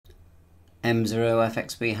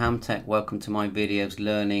M0FXB Hamtech, welcome to my videos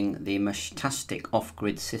learning the Meshtastic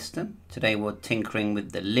off-grid system. Today we're tinkering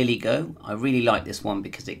with the LilyGo. I really like this one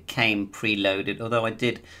because it came preloaded, although I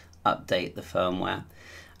did update the firmware.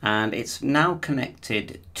 And it's now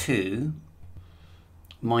connected to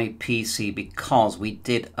my PC because we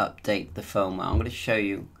did update the firmware. I'm going to show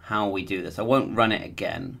you how we do this. I won't run it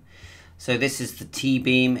again. So this is the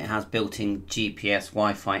T-Beam. It has built-in GPS,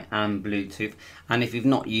 Wi-Fi and Bluetooth. And if you've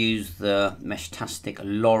not used the Meshtastic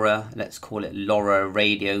LoRa, let's call it LoRa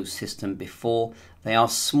radio system before, they are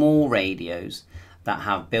small radios that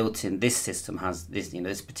have built-in, this system has,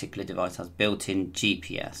 this particular device has built-in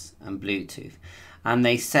GPS and Bluetooth. And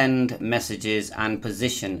they send messages and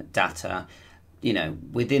position data,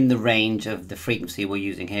 within the range of the frequency we're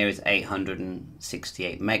using here is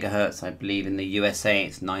 868 megahertz. I believe in the USA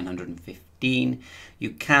it's 915. You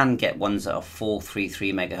can get ones that are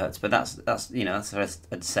 433 megahertz, but that's a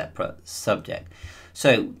separate subject.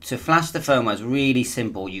 So to flash the firmware is really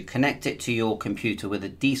simple. You connect it to your computer with a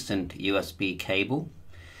decent USB cable.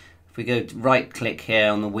 If we go to right click here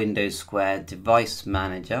on the Windows Square Device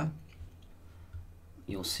Manager,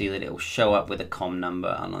 you'll see that it will show up with a COM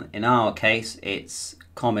number, and in our case it's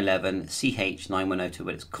COM11 CH9102,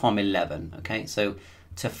 but it's COM11. Okay, so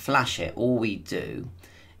to flash it, all we do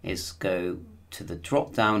is go to the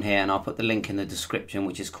drop down here, and I'll put the link in the description,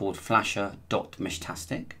 which is called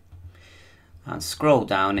flasher.meshtastic, and scroll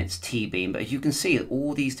down, it's T-Beam. But as you can see,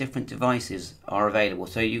 all these different devices are available,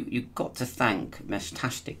 so you've got to thank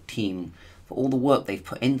Meshtastic team for all the work they've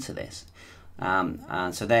put into this.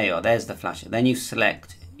 And so there you are, there's the flasher. Then you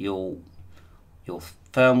select your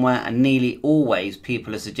firmware, and nearly always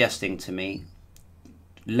people are suggesting to me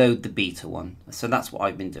load the beta one. So that's what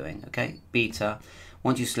I've been doing. Okay, beta.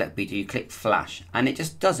 Once you select beta, you click flash and it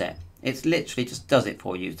just does it. It's literally just does it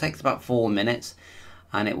for you. It takes about 4 minutes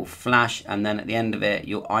and it will flash, and then at the end of it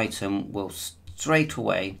your item will straight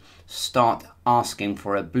away start asking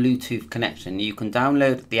for a Bluetooth connection. You can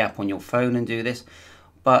download the app on your phone and do this,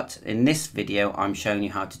 but in this video I'm showing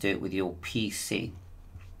you how to do it with your PC.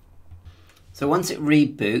 So once it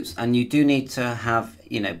reboots, and you do need to have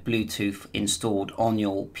Bluetooth installed on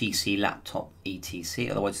your PC, laptop,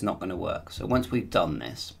 etc., otherwise it's not going to work. So once we've done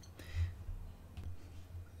this,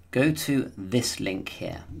 go to this link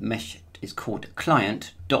here. It's called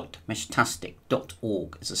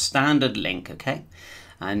client.meshtastic.org. It's a standard link, okay,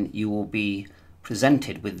 and you will be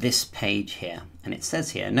presented with this page here, and it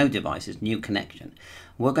says here no devices, new connection.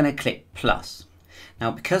 We're going to click plus.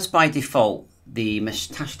 Now, because by default the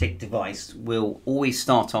Meshtastic device will always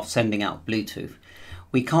start off sending out Bluetooth,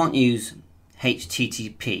 we can't use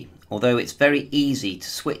HTTP, although it's very easy to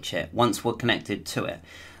switch it once we're connected to it.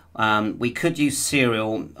 We could use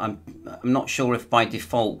serial. I'm not sure if by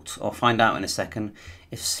default, I'll find out in a second,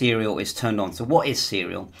 if serial is turned on. So what is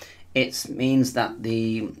serial? It means that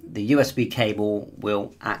the USB cable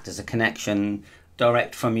will act as a connection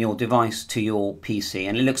direct from your device to your PC,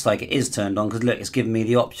 and it looks like it is turned on because look, it's given me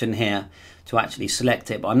the option here to actually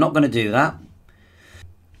select it, but I'm not going to do that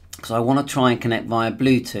because I want to try and connect via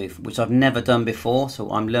Bluetooth, which I've never done before,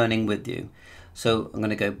 so I'm learning with you. So I'm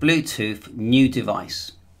going to go Bluetooth, new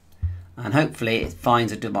device, and hopefully it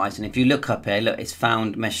finds a device. And if you look up here, look, it's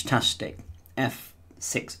found Meshtastic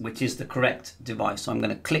F6, which is the correct device. So I'm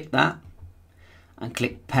going to click that and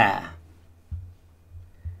click pair.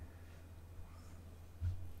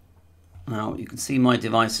 Now you can see my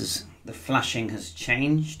devices, the flashing has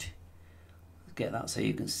changed. Get that so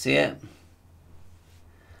you can see it,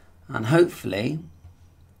 and hopefully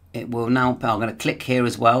it will now. I'm going to click here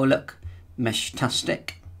as well, look,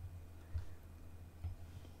 Meshtastic,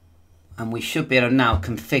 and we should be able to now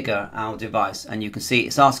configure our device, and you can see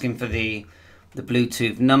it's asking for the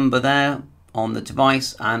Bluetooth number there on the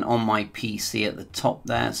device and on my PC at the top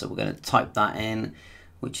there. So we're going to type that in,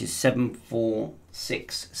 which is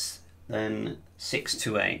 746 then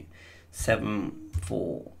 628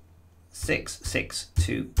 746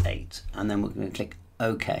 and then we're going to click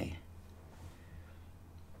OK.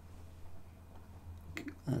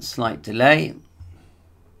 A slight delay.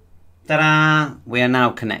 Ta-da! We are now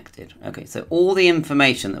connected. Okay, so all the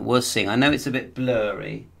information that we're seeing, I know it's a bit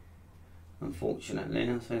blurry,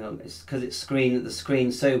 unfortunately. It's because the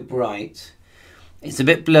screen's so bright. It's a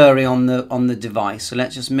bit blurry on the device, so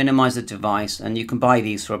let's just minimize the device, and you can buy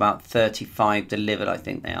these for about 35 delivered, I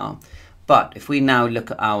think they are. But if we now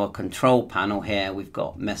look at our control panel here, we've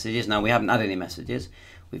got messages. Now we haven't had any messages.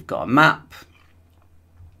 We've got a map.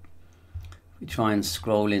 We try and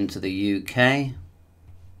scroll into the UK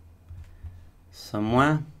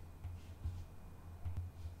somewhere,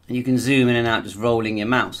 and you can zoom in and out just rolling your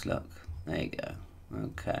mouse. Look, there you go.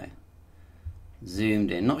 Okay.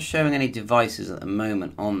 zoomed in. Not showing any devices at the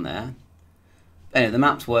moment on there. Anyway, the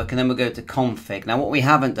map's working, then we'll go to config. Now what we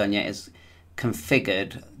haven't done yet is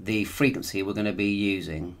configured the frequency we're going to be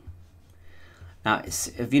using. Now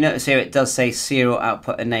if you notice here it does say serial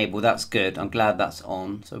output enable. That's good, I'm glad that's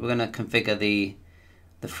on. So we're going to configure the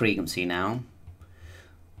frequency now.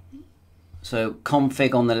 So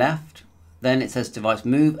config on the left, then it says device,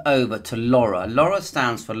 move over to LoRa. LoRa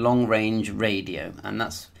stands for long range radio, and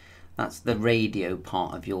that's the radio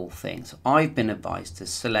part of your thing. So I've been advised to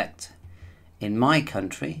select, in my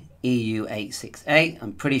country, EU 868.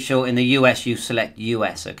 I'm pretty sure in the US you select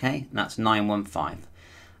US, okay? And that's 915.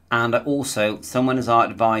 And also someone has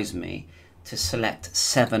advised me to select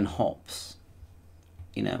 7 hops,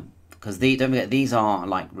 you know, because don't forget, these are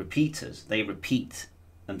like repeaters. They repeat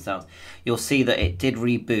themselves. You'll see that it did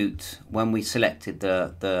reboot when we selected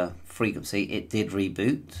the frequency. It did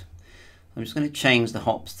reboot. I'm just going to change the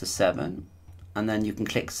hops to 7, and then you can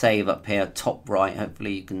click save up here, top right.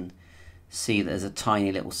 Hopefully you can see that there's a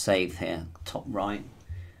tiny little save here, top right,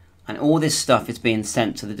 and all this stuff is being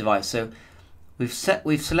sent to the device. So we've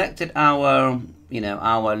selected our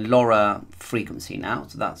our LoRa frequency now,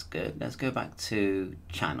 so that's good. Let's go back to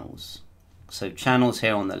channels. So channels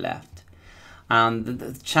here on the left, and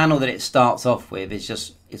the channel that it starts off with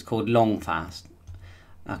is called long fast.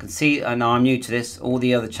 I can see, and now I'm new to this, all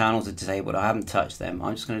the other channels are disabled. I haven't touched them.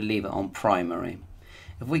 I'm just going to leave it on primary.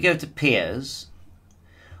 If we go to peers,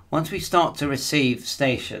 once we start to receive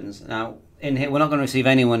stations, now in here we're not going to receive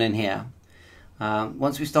anyone in here.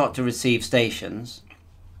 Once we start to receive stations,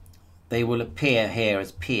 they will appear here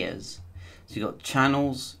as peers. So you've got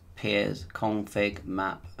channels, peers, config,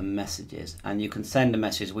 map, and messages, and you can send a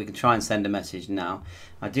message. We can try and send a message now.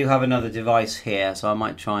 I do have another device here, so I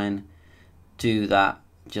might try and do that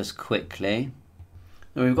just quickly.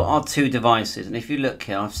 Now we've got our 2 devices, and if you look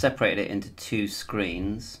here, I've separated it into 2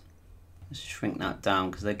 screens. Let's shrink that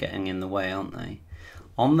down because they're getting in the way, aren't they?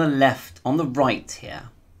 On the left, on the right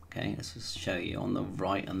here, okay, let's just show you on the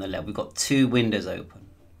right and the left, we've got 2 windows open.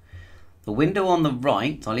 The window on the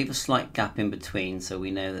right, I'll leave a slight gap in between so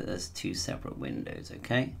we know that there's 2 separate windows,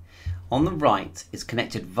 okay? On the right is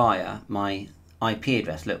connected via my IP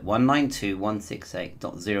address, look,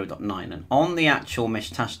 192.168.0.9, and on the actual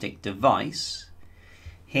Meshtastic device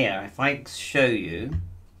here, if I show you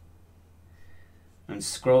and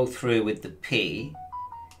scroll through with the P,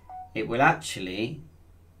 it will actually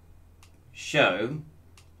show,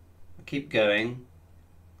 keep going,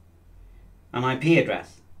 an IP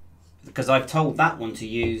address, because I've told that one to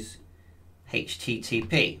use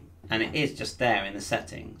HTTP, and it is just there in the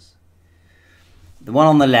settings. The one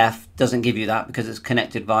on the left doesn't give you that because it's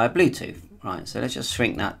connected via Bluetooth. Right, so let's just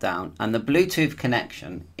shrink that down. And the Bluetooth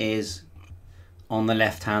connection is on the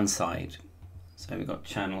left-hand side. So we've got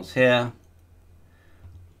channels here,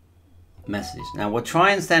 message. Now we'll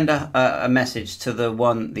try and send a message to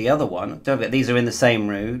the other one. Don't forget, these are in the same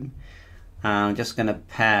room. I'm just going to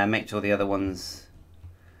make sure the other one's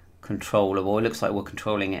controllable. It looks like we're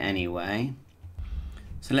controlling it anyway.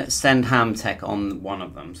 So let's send Hamtech on one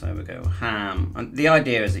of them. So we go ham. And the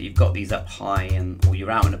idea is that you've got these up high, or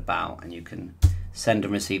you're out and about, and you can send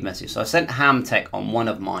and receive messages. So I sent Hamtech on one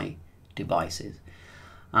of my devices,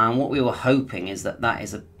 and what we were hoping is that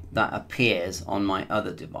that appears on my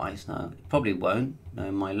other device. Now it probably won't,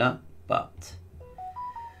 no my luck, but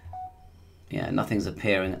yeah, nothing's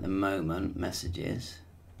appearing at the moment. Messages.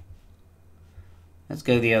 Let's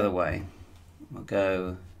go the other way. We'll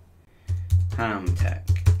go Hamtech.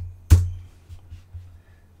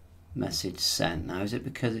 Message sent. Now is it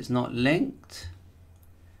because it's not linked?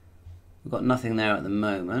 We've got nothing there at the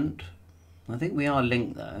moment. I think we are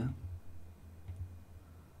linked though.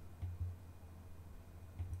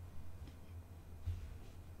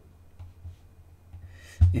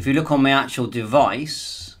 If you look on my actual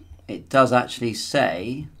device, it does actually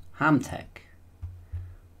say Hamtech.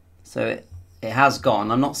 So it has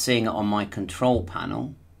gone. I'm not seeing it on my control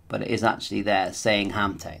panel, but it is actually there saying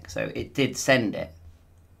Hamtech. So it did send it.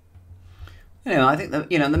 Anyway, I think that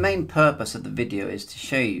the main purpose of the video is to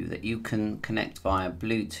show you that you can connect via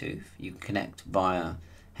Bluetooth, you can connect via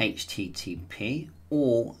HTTP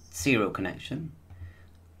or serial connection.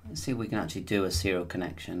 Let's see if we can actually do a serial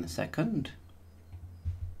connection in a second.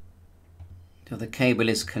 So the cable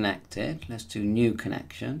is connected. Let's do new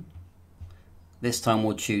connection. This time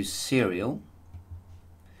we'll choose serial,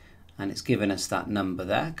 and it's given us that number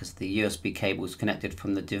there because the USB cable is connected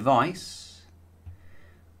from the device.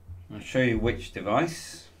 I'll show you which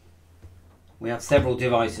device. We have several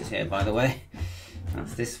devices here, by the way.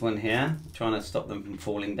 That's this one here, trying to stop them from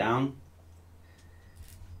falling down.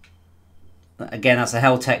 Again, that's a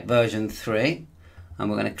Heltec version 3. and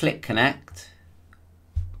we're going to click connect,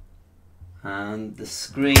 and the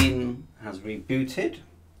screen has rebooted.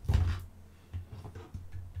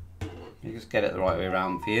 You just get it the right way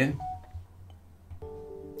around for you.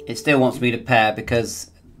 It still wants me to pair because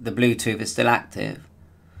the Bluetooth is still active.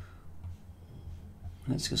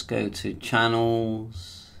 Let's just go to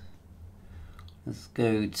channels. Let's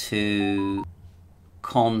go to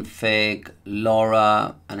config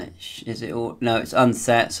LoRa, and is it all? No, it's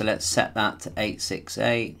unset, so let's set that to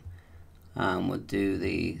 868, and we'll do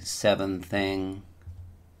the 7 thing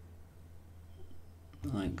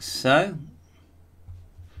like so.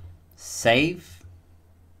 Save,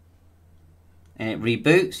 and it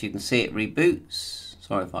reboots. You can see it reboots.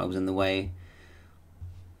 Sorry if I was in the way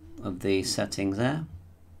of the settings there.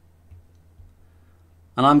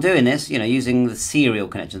 And I'm doing this, using the serial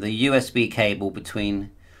connection, the USB cable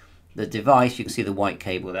between the device. You can see the white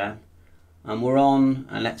cable there. And we're on,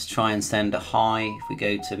 and let's try and send a hi. If we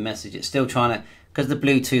go to message, it's still trying to, because the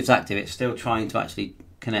Bluetooth's active, it's still trying to actually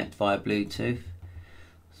connect via Bluetooth.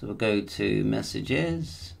 So we'll go to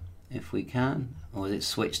messages, if we can, or is it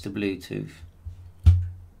switched to Bluetooth?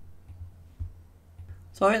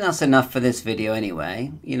 So I think that's enough for this video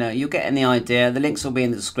anyway. You're getting the idea. The links will be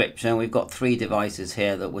in the description. We've got 3 devices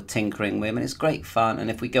here that we're tinkering with, and it's great fun.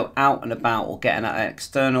 And if we go out and about or get an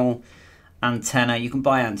external antenna, you can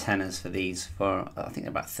buy antennas for these for, I think they're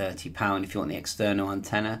about £30 if you want the external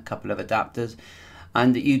antenna, a couple of adapters.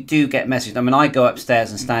 And you do get messages. I mean, I go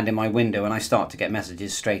upstairs and stand in my window and I start to get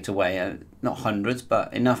messages straight away. Not hundreds,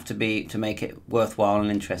 but enough to make it worthwhile and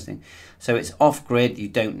interesting. So it's off-grid. You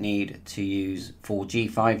don't need to use 4G,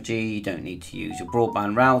 5G. You don't need to use your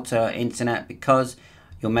broadband router, internet, because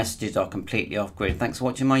your messages are completely off-grid. Thanks for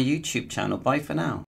watching my YouTube channel. Bye for now.